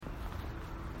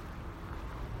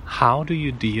how do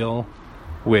you deal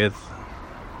with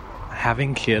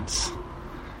having kids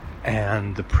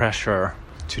and the pressure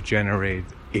to generate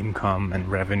income and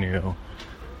revenue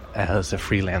as a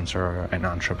freelancer and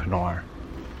entrepreneur?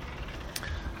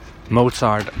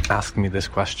 Mozart asked me this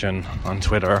question on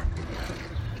Twitter,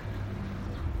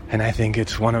 and I think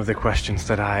it's one of the questions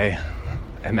that I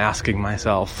am asking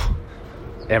myself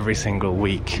every single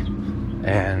week,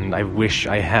 and I wish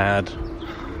I had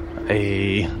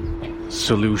a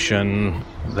solution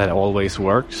that always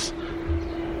works.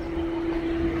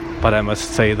 But I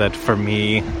must say that for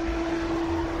me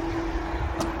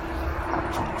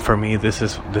this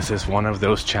is one of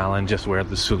those challenges where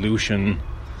the solution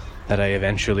that I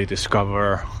eventually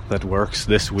discover that works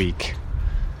this week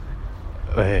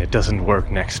doesn't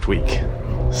work next week.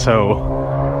 So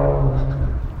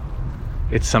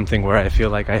it's something where I feel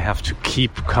like I have to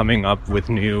keep coming up with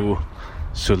new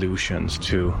solutions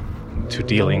to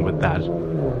dealing with that.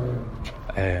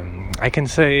 I can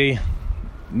say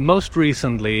most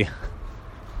recently,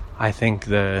 I think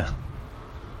the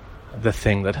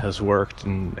thing that has worked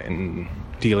in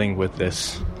dealing with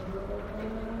this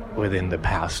within the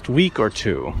past week or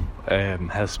two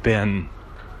has been,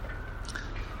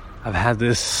 I've had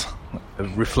this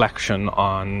reflection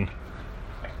on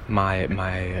my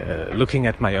looking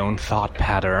at my own thought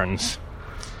patterns.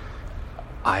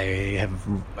 I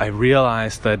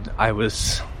realized that I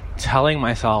was telling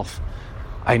myself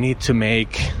I need to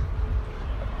make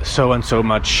so and so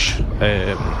much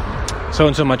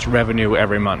revenue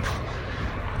every month,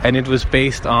 and it was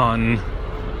based on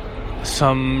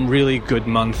some really good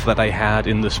month that I had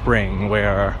in the spring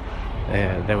where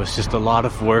there was just a lot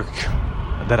of work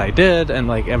that I did, and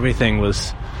like everything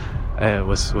was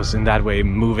in that way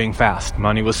moving fast.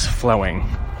 Money was flowing,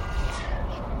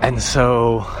 and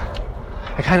so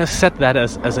I kind of set that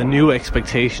as a new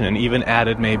expectation, and even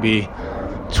added maybe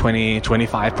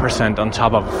 20-25% on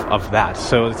top of that.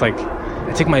 So it's like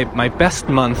I take my best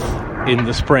month in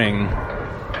the spring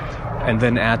and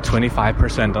then add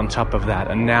 25% on top of that,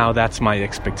 and now that's my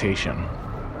expectation.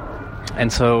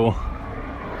 And so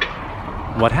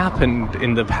what happened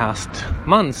in the past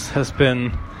months has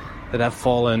been that I've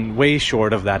fallen way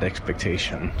short of that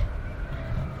expectation.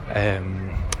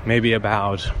 Maybe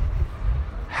about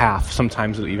half,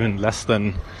 sometimes even less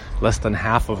than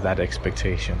half of that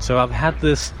expectation. So I've had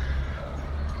this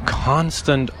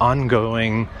constant,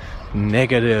 ongoing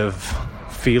negative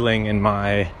feeling in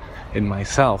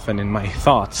myself and in my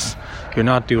thoughts. You're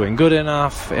not doing good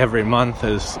enough. Every month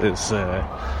is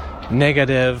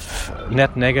negative,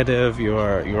 net negative.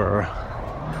 You're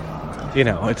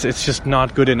it's just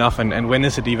not good enough. And when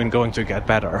is it even going to get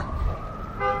better?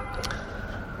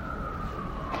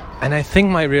 And I think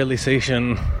my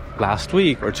realization last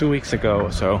week or 2 weeks ago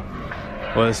or so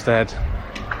was that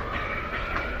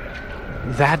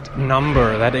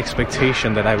number, that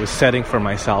expectation that I was setting for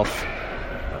myself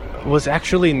was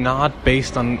actually not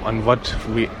based on what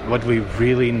we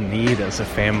really need as a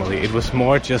family. It was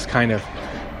more just kind of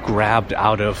grabbed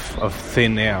out of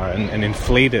thin air and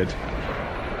inflated.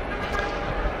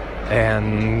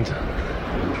 And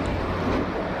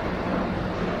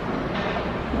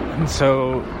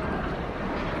so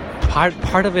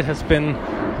part of it has been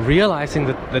realizing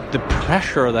that the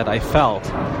pressure that I felt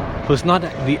was not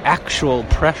the actual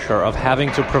pressure of having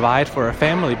to provide for a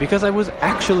family, because I was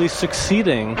actually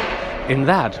succeeding in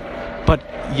that, but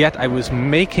yet I was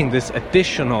making this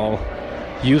additional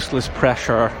useless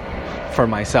pressure for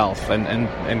myself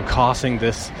and causing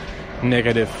this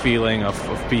negative feeling of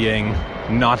being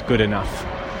not good enough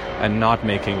and not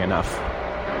making enough.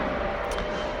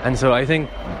 And so I think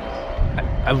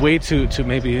a way to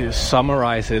maybe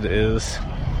summarize it is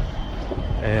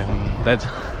that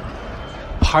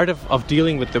part of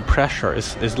dealing with the pressure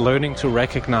is learning to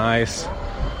recognize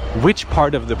which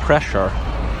part of the pressure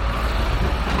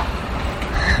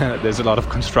there's a lot of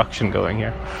construction going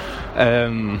here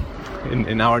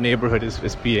in our neighborhood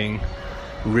is being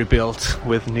rebuilt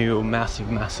with new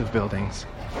massive buildings,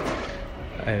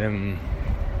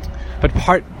 but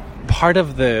part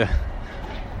of the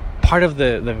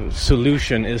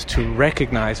solution is to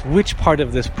recognize which part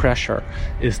of this pressure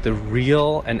is the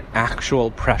real and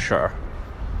actual pressure,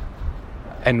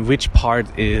 and which part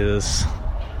is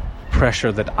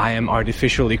pressure that I am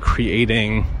artificially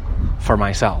creating for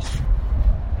myself.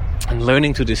 And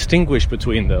learning to distinguish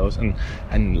between those, and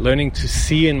learning to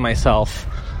see in myself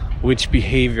which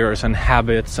behaviors and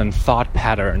habits and thought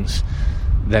patterns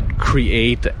that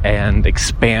create and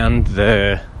expand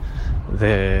the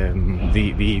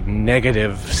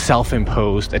negative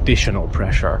self-imposed additional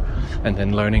pressure, and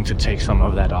then learning to take some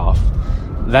of that off.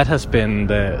 That has been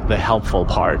the helpful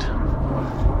part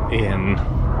in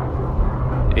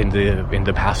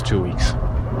the past 2 weeks.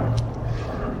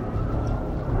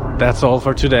 That's all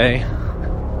for today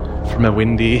from a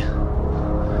windy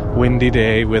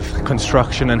day with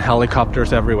construction and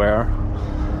helicopters everywhere.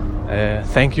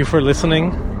 Thank you for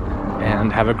listening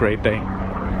and have a great day.